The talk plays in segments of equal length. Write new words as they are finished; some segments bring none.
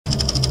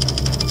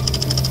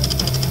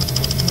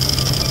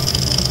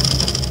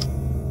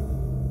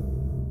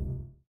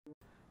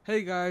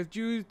Hey guys,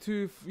 due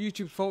to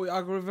YouTube's faulty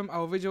algorithm,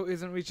 our video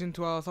isn't reaching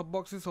to our sub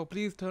boxes, so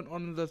please turn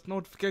on the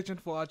notification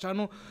for our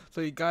channel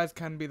so you guys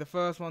can be the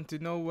first one to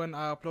know when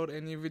I upload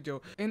a new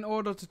video. In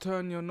order to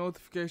turn your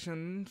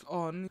notifications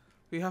on,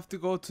 we have to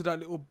go to that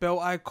little bell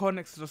icon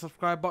next to the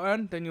subscribe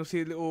button. Then you'll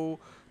see a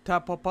little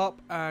tab pop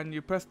up and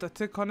you press the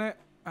tick on it,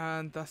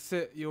 and that's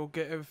it. You'll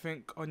get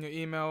everything on your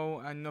email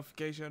and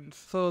notifications.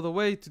 So the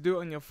way to do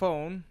it on your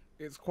phone,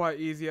 it's quite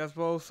easy as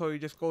well. So you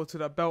just go to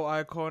the bell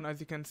icon, as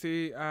you can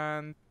see,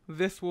 and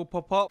this will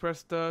pop up.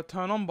 Press the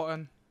turn on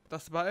button.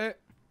 That's about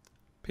it.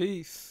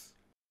 Peace.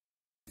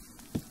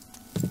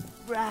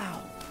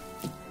 Ralph,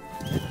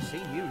 never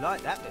seen you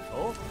like that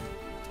before.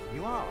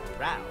 You are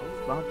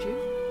Ralph, aren't you?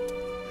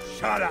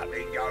 Shut up,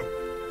 Ingo.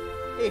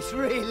 It's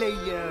really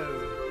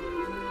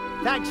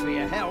you. Thanks for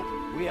your help.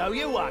 We owe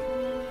you one.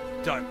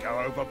 Don't go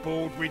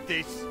overboard with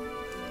this.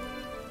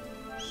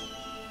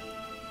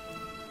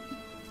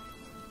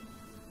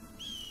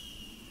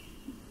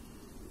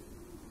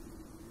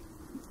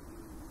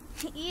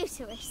 You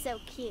two are so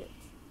cute.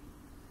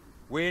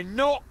 We're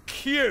not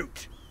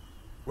cute.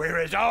 We're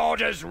as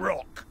hard as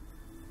rock.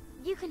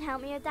 You can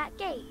help me with that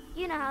gate.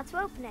 You know how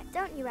to open it,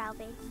 don't you,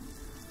 Ralphie?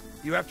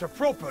 You have to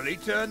properly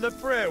turn the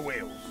prayer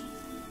wheels.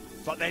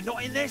 But they're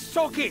not in their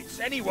sockets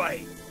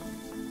anyway.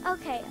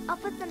 Okay, I'll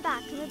put them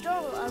back and the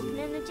door will open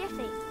in a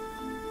jiffy.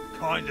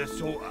 Kinda,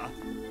 sorta.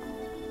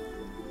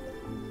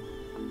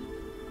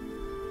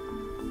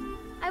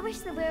 I wish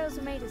the wheels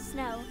were made of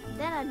snow.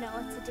 Then I'd know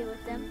what to do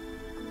with them.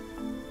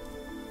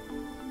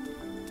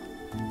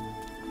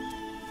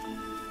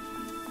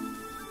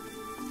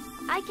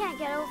 I can't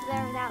get over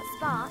there without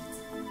Spot.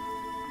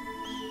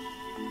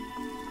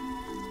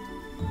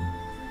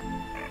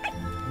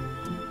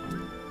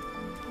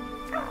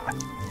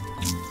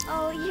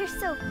 Oh, you're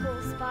so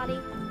cool, Spotty.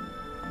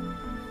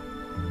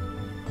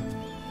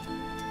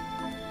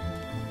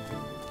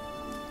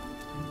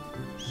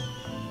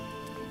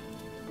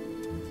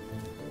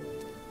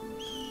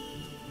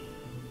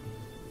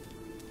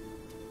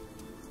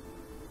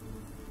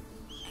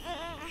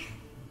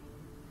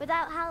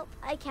 Without help,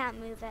 I can't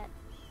move it.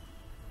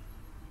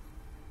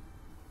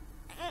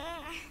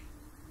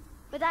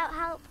 Without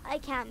help, I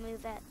can't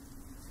move it.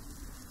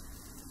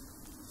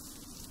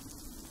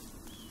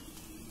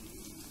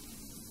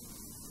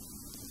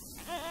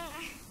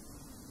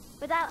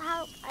 Without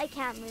help, I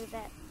can't move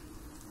it.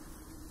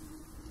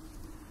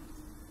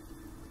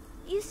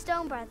 You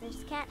Stone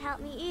Brothers can't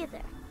help me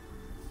either.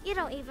 You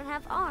don't even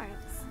have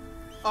arms.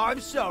 I'm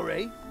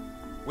sorry.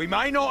 We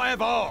may not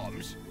have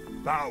arms,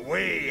 but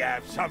we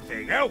have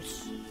something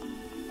else.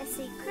 A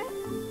secret?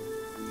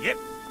 Yep,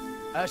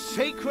 A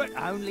secret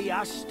only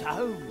us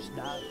stones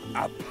know.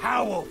 a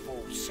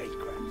powerful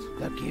secret.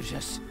 That gives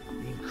us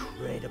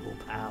incredible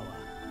power.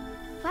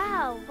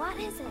 Wow, what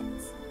is it?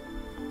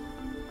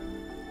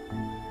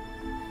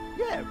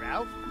 Yeah,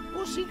 Ralph.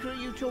 What secret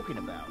are you talking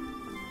about?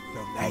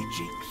 The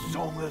magic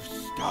song of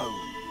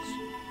stones.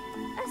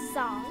 A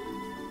song?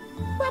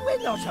 Well,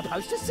 we're not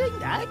supposed to sing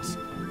that.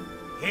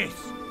 Yes,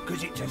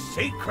 because it's a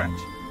secret.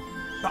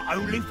 But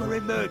only for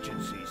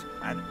emergencies,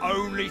 and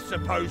only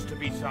supposed to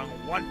be sung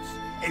once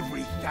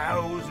every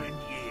 1,000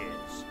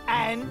 years.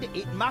 And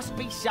it must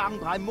be sung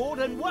by more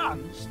than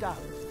one stone.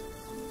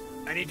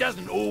 And it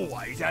doesn't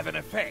always have an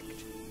effect.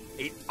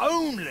 It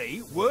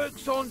only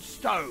works on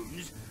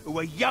stones who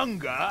are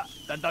younger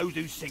than those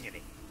who sing in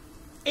it.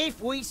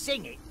 If we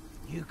sing it,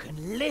 you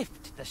can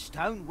lift the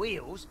stone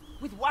wheels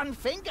with one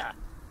finger.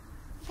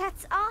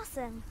 That's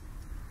awesome.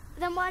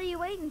 Then what are you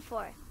waiting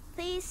for?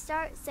 Please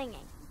start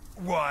singing.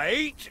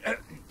 Wait,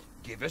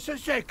 give us a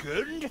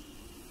second.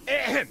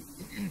 Ahem.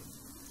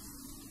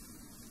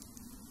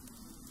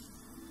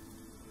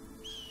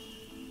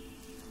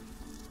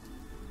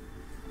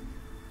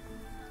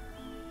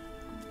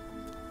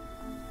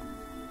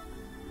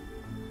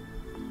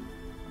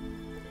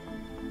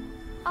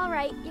 All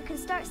right, you can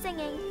start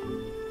singing.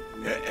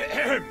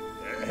 Ahem.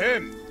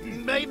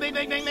 Ahem.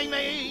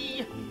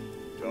 Me.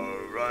 Do,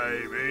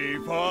 re,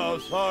 mi, fa,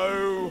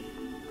 so.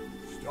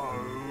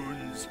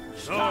 Stones,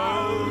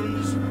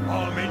 stones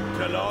are meant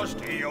to last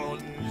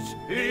eons,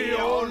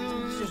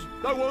 eons.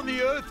 Though on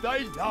the earth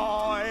they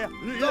lie,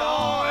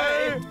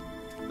 lie.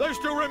 They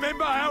still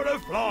remember how to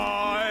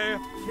fly,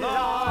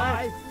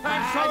 fly.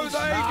 And so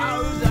they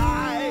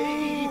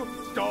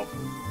do. Stop.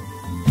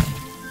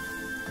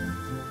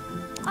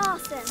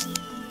 Awesome.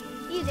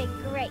 You did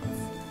great.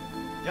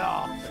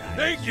 Oh,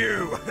 Thank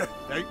you.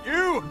 Thank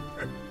you.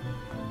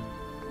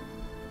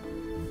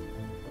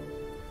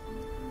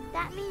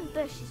 That mean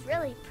bush is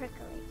really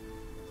prickly.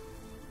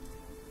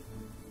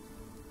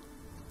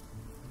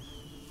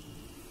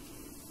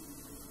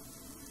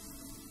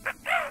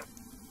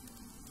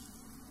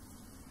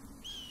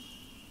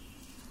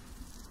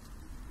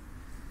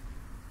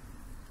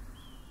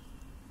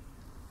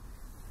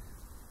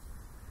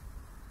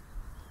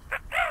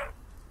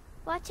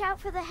 Watch out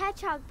for the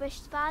hedgehog bush,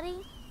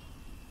 Spotty.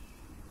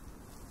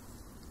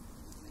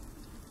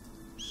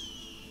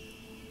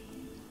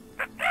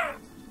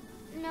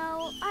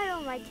 No, I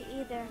don't like it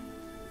either.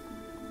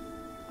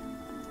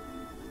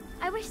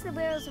 wish the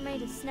wheels were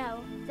made of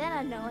snow. Then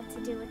I'd know what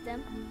to do with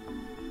them.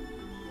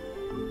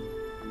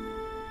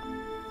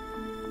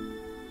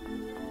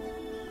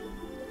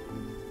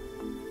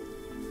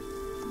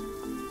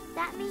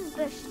 That mean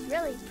bush is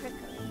really prickly.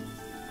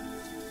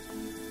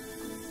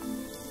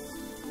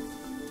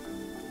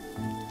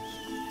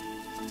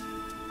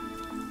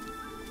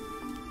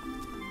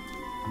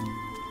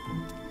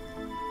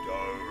 Do,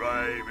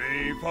 re,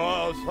 mi,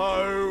 fa,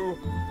 so.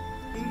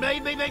 Me.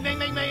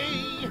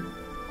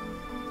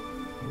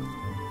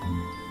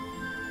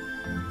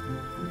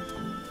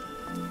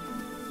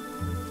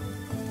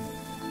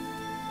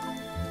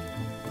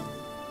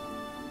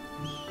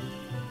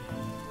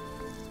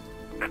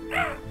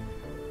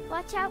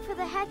 Watch out for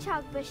the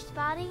hedgehog bush,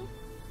 Spotty.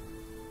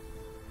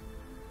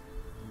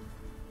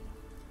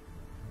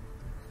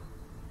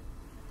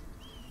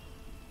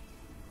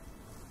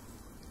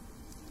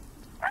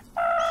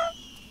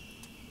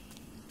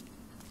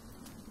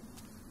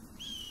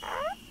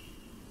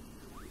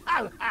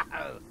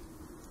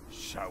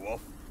 Show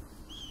off.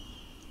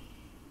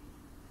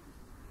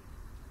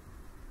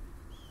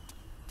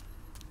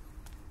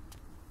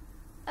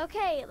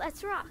 Okay,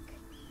 let's rock.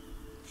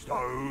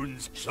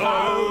 Stones.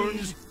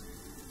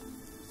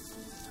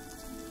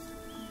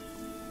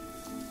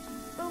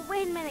 Oh,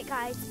 wait a minute,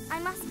 guys. I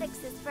must fix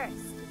this first.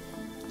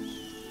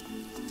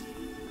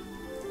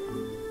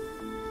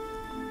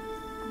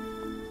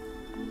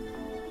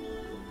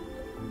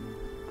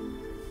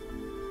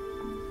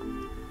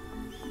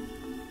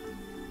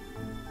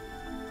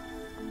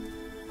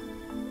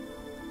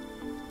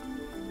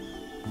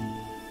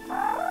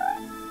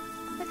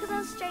 Look at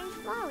those strange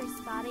flowers,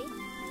 Spotty.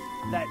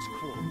 That's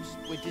quartz.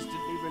 We're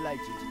distantly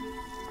related.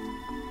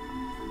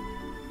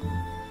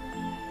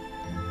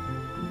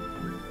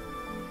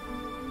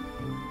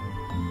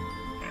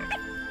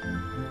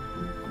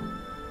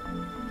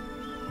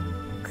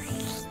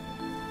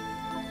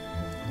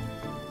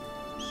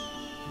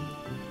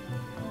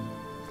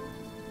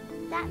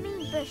 That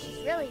mean bush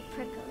is really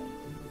prickly.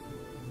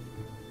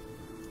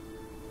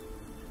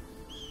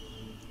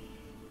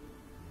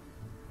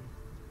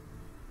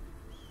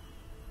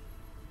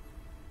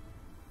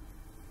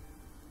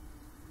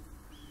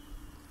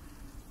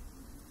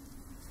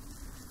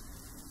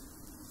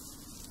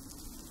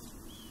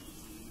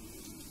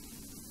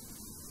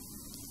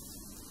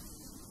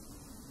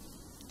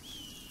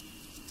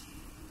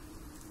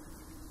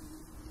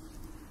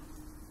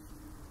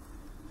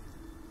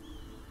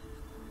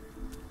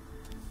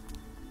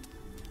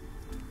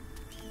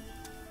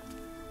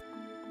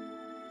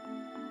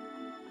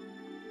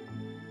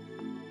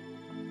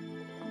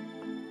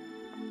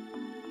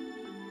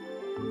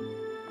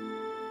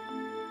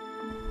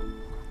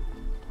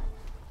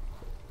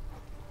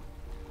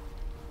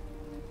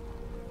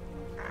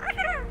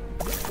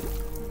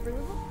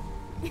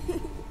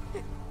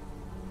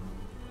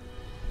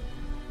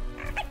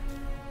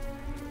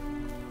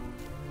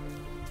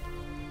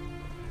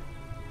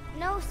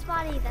 No,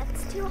 Spotty,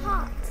 that's too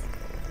hot.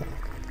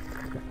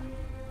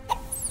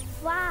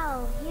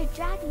 Wow, you're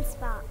dragon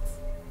spots.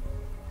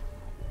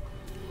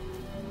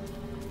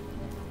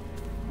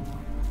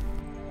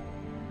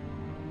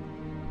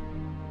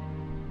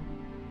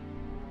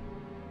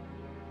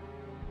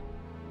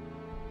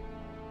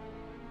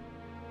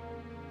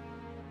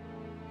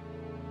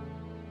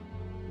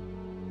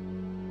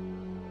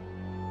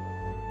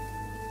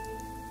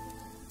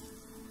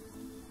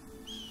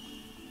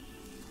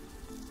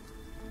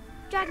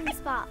 Dragon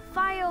spot,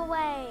 fire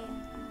away!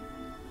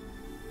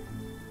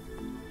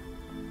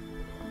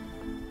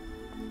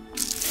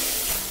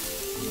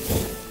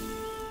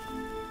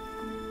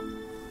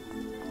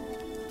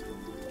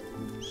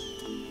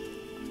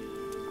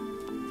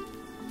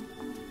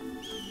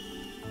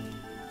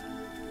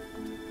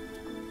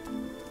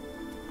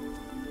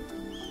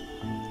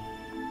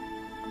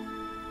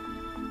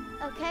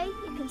 Okay,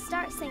 you can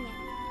start singing.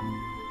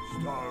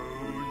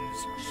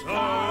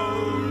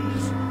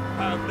 Stones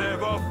have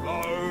never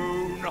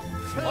flown,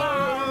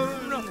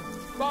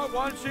 but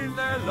once in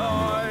their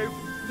life,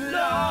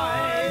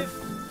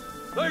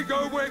 they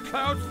go where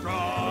clouds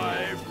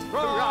drive,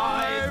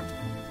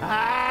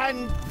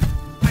 And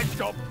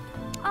stop.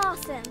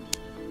 Awesome!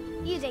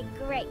 You did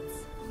great.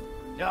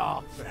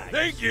 Oh,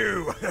 Thank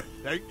you,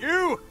 thank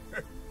you.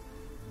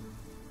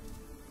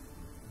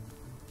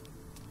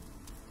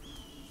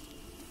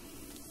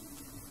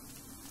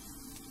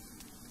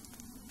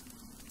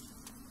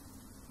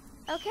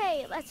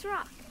 Okay, let's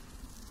rock.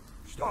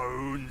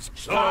 Stones.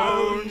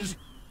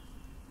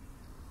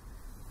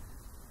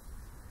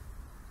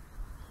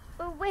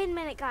 Oh, wait a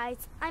minute,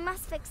 guys. I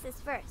must fix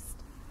this first.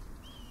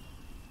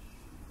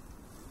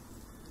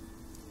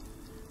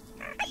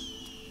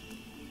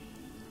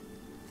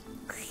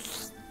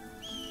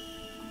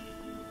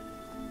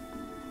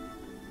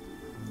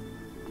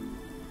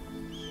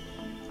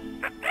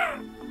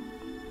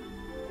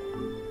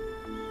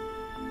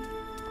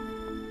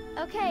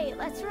 Okay,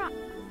 let's rock.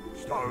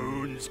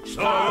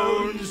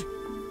 Stones.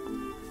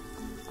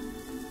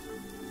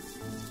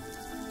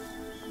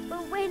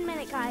 Oh, wait a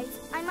minute, guys.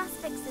 I must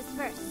fix this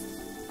first.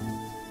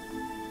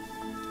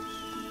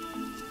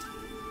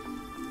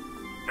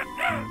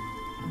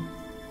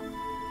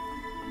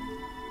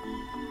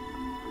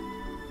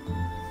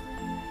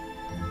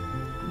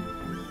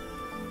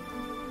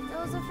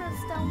 Those are for the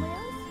stone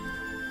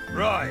wheels?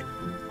 Right.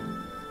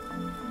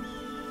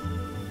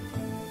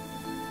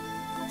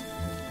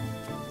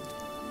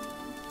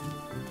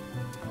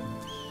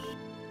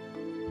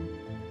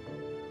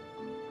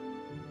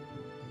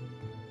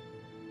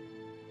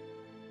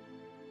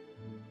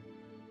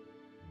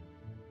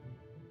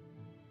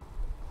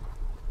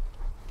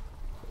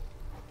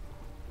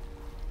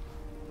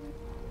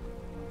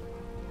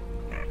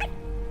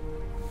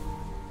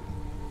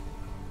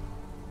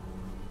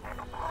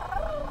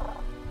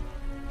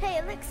 Hey,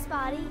 look,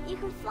 Spotty, you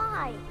can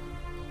fly.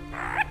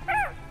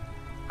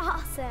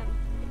 Awesome.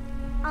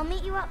 I'll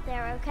meet you up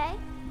there, okay?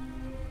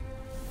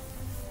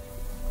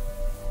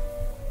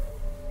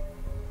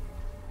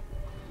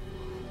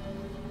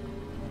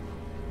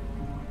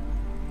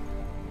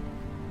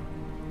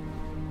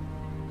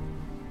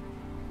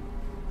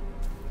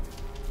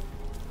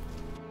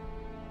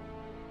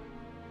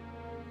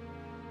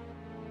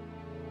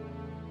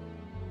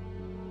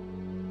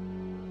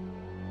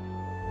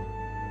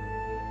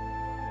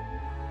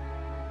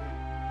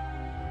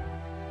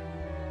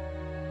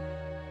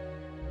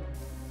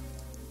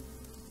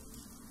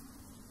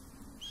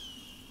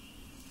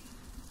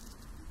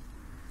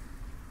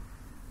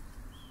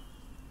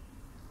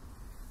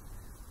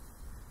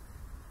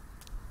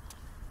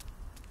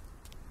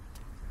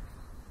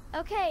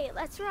 Okay,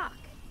 let's rock.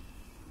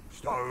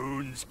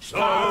 Stones,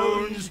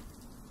 stones.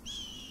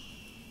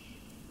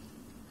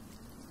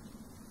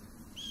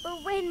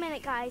 But wait a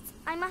minute, guys.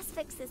 I must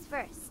fix this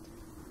first.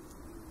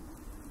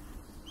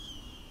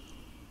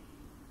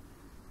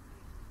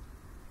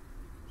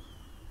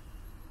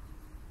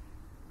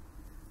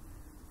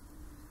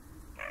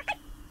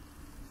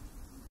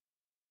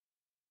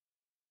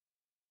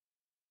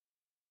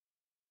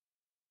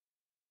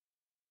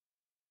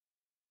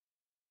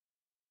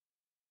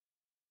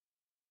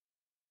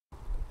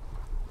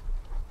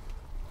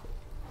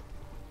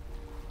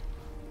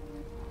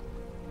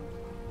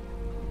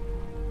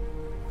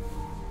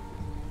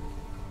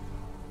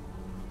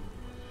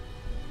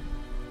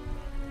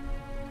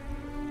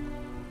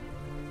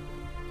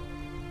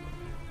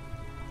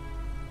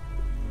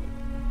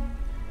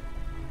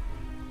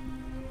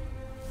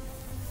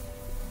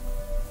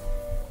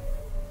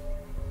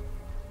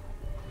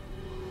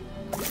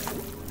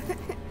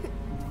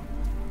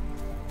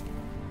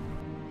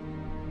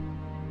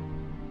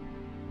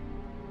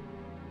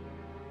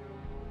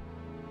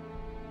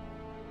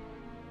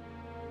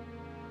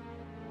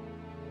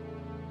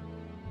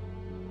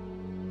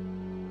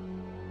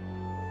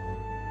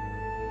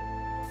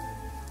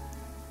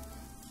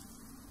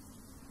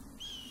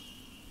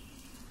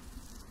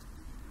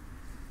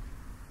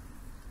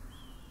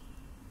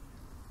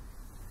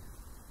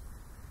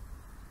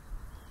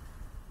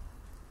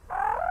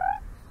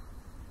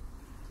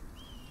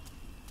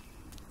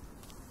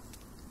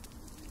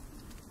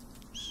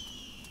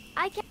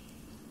 I can.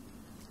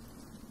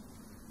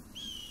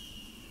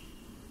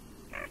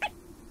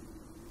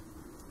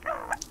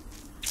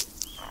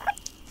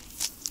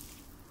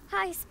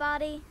 Hi,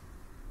 Spotty.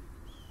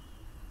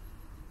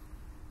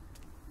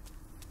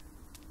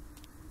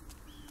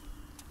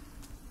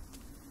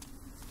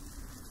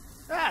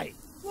 Hey,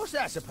 what's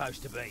that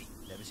supposed to be?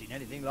 Never seen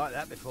anything like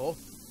that before.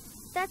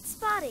 That's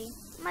Spotty,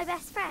 my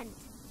best friend.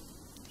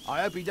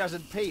 I hope he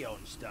doesn't pee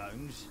on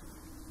stones.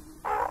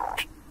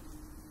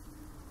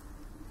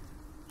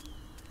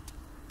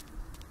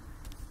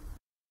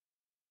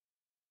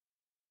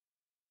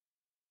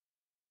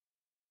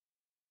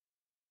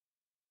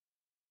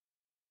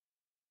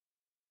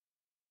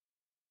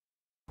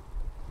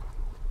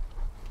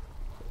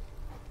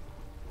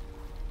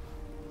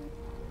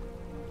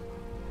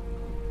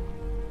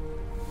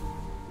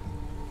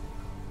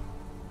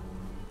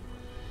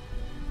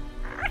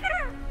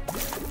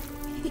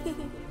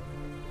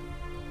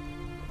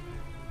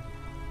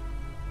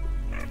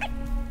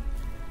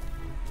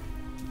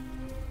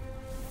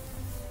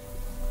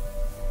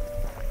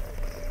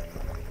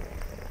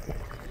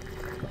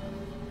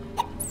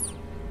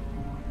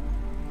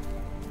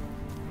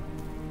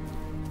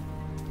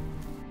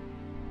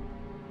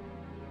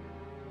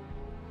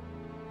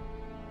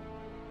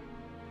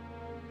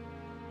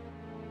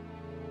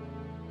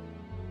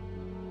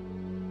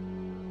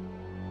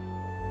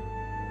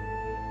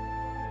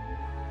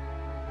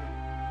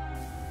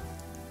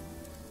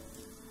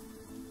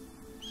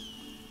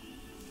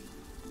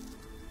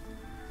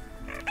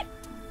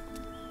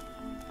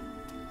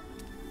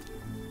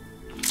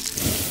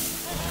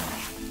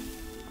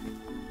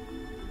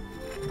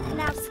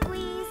 Now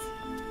squeeze.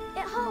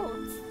 It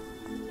holds.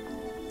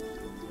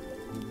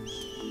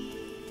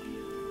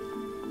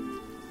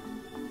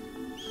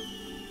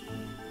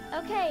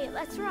 Okay,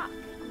 let's rock.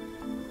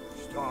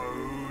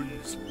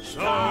 Stones,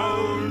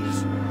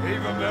 stones,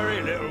 even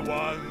very little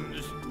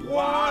ones.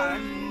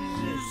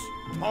 Ones.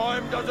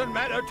 Time doesn't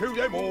matter to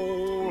them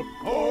all.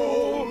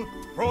 All.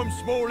 From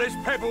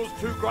smallest pebbles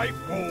to great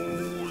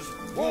walls.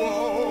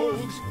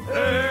 Walls.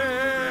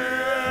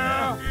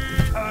 Air.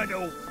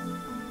 Eternal.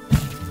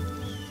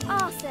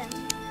 Awesome.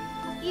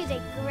 You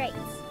did great.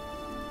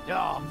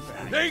 Oh,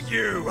 Thank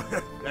you.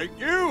 Thank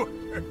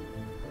you.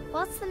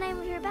 What's the name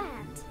of your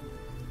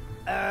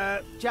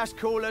band? Just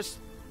call us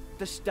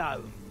the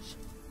Stones.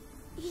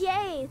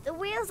 Yay, the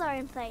wheels are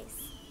in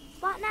place.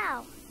 What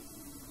now?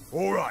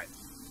 All right,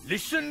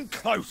 listen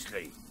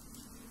closely.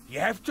 You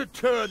have to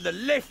turn the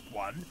left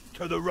one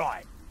to the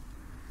right.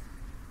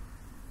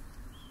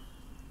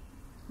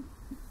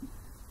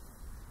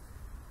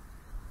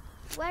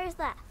 Where's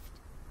left?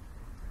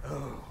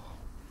 Oh,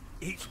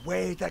 it's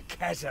where the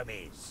chasm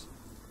is.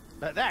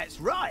 But that's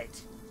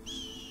right.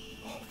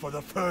 For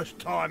the first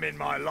time in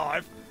my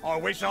life, I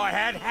wish I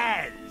had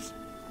hands.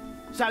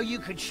 So you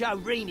could show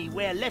Reenie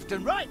where left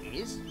and right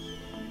is?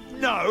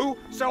 No,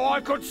 so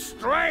I could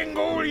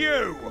strangle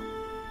you.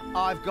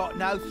 I've got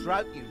no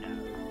throat, you know.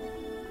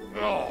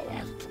 Oh.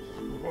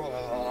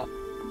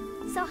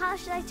 So how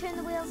should I turn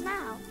the wheels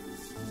now?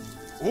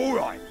 All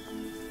right,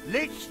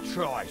 let's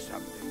try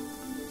something.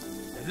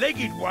 The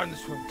legged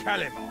ones from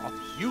Calimar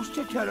used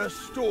to tell a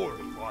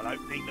story while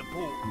opening the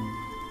portal.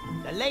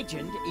 The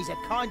legend is a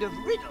kind of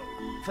riddle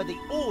for the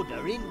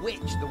order in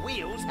which the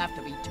wheels have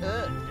to be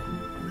turned.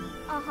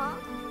 Uh-huh.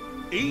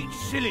 Each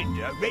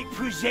cylinder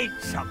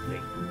represents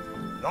something.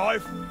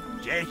 Life,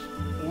 death,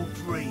 or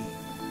dream.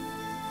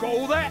 Got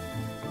all that?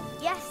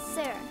 Yes,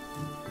 sir.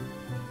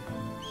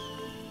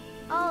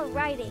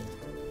 Alrighty.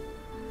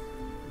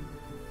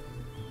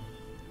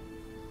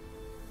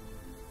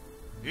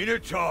 In a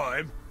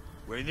time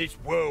when this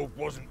world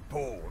wasn't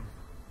born,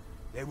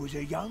 there was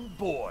a young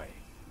boy,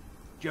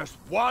 just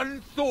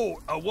one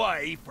thought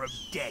away from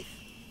death.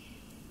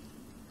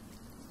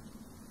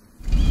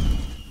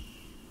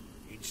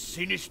 In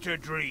sinister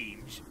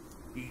dreams,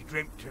 he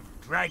dreamt of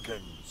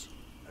dragons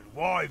and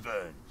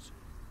wyverns,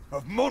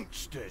 of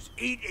monsters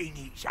eating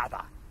each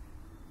other.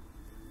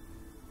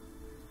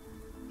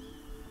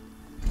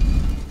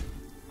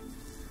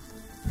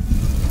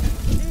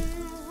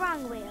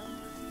 Wrong wheel.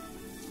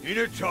 In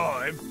a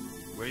time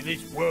when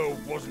this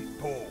world wasn't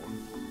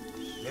born,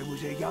 there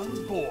was a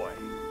young boy,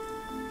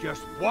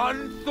 just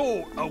one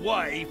thought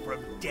away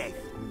from death.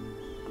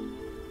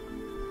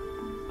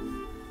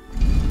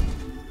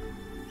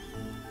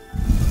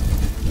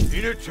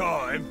 In a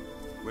time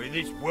when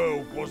this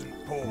world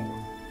wasn't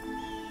born,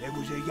 there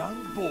was a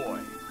young boy,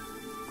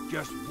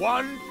 just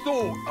one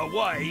thought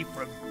away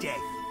from death.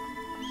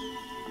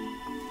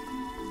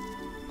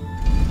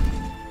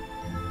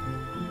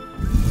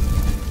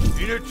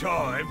 In a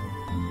time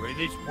when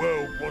this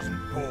world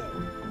wasn't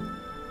born,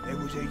 there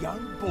was a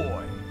young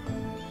boy,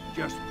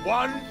 just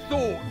one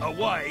thought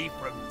away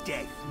from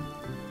death.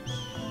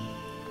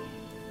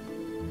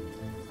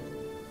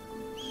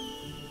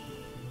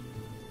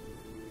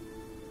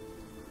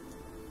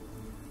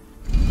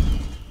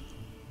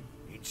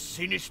 In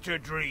sinister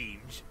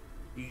dreams,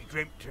 he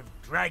dreamt of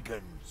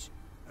dragons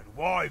and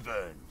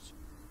wyverns,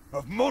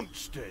 of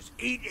monsters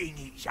eating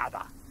each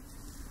other.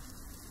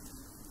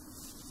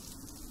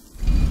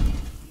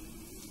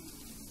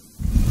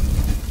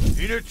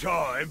 In a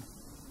time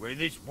when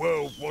this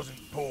world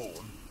wasn't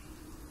born,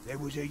 there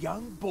was a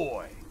young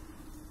boy,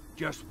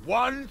 just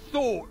one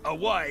thought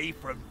away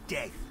from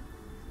death.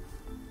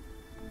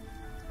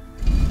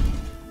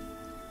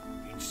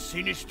 In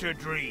sinister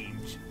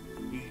dreams,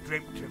 he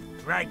dreamt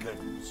of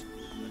dragons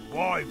and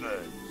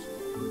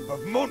wyverns,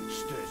 of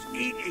monsters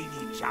eating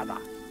each other.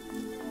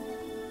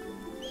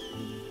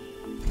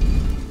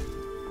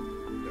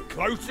 The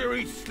closer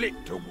he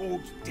slipped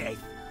towards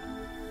death,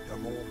 the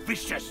more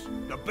vicious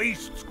the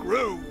beasts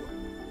grew.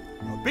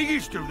 The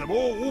biggest of them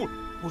all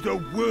was a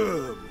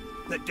worm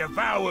that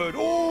devoured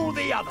all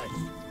the others.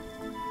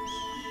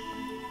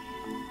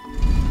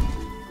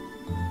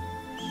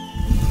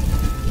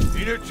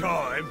 In a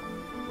time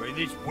when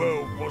this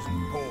world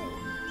wasn't born,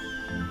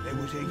 there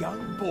was a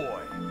young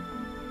boy,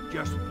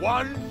 just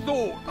one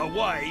thought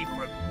away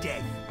from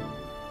death.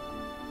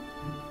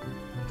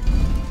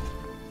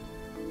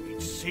 In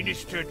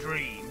sinister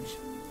dreams,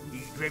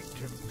 he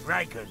dreamt of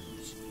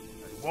dragons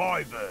and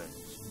wyverns,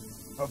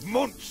 of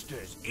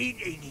monsters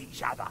eating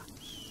each other.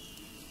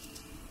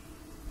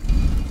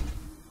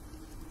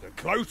 The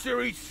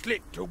closer he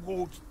slipped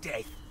towards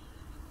death,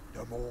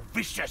 the more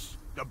vicious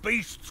the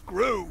beasts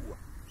grew.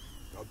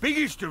 The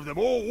biggest of them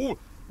all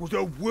was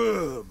a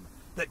worm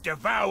that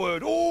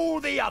devoured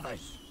all the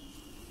others.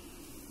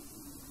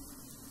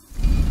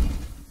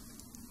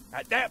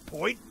 At that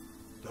point,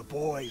 the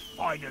boy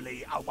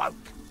finally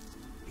awoke.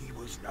 He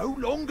was no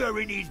longer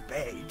in his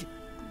bed,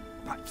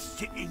 but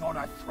sitting on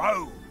a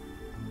throne.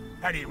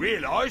 And he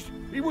realised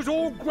he was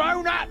all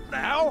grown up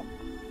now.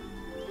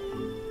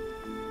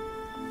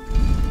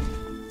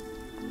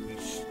 He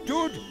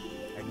stood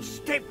and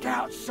stepped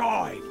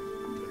outside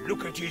to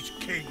look at his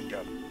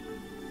kingdom.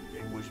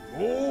 It was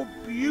more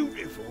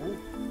beautiful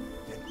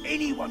than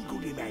anyone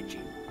could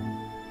imagine.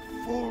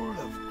 Full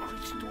of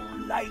crystal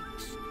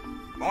lakes,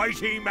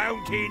 mighty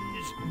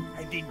mountains,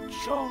 and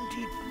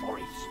enchanted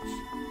forests.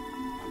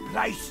 A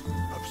place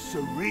of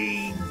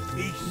serene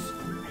peace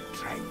and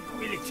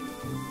tranquility.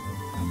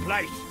 A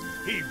place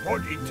he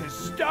wanted to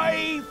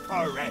stay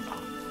forever.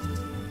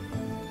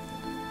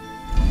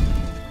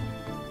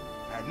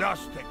 And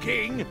Thus the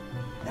king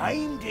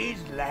named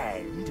his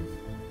land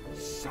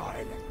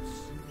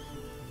Silence.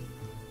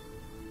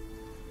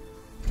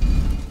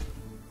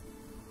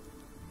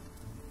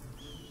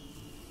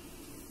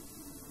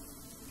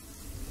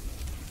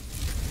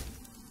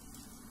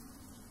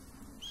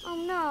 Oh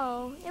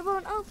no, it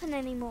won't open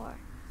anymore.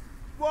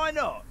 Why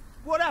not?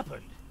 What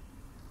happened?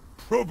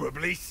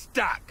 Probably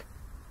stuck.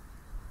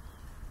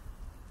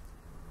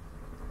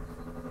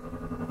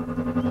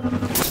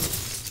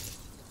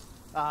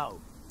 Oh.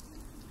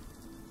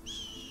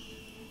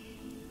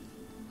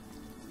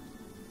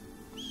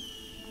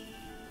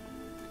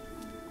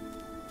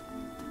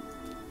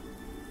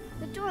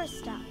 The door's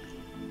stuck.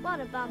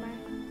 What a bummer.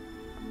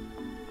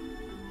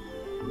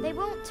 They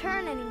won't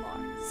turn anymore.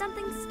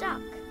 Something's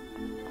stuck.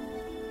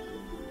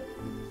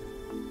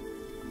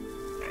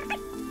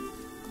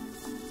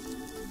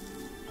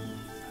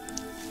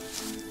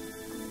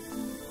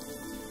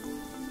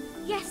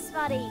 Yes,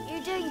 buddy,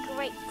 you're doing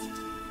great.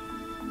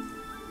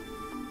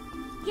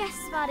 Yes,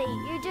 buddy,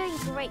 you're doing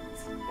great.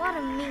 What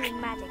a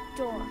mean magic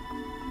door.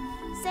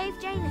 Save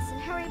Janus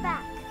and hurry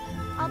back.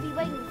 I'll be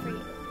waiting for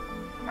you.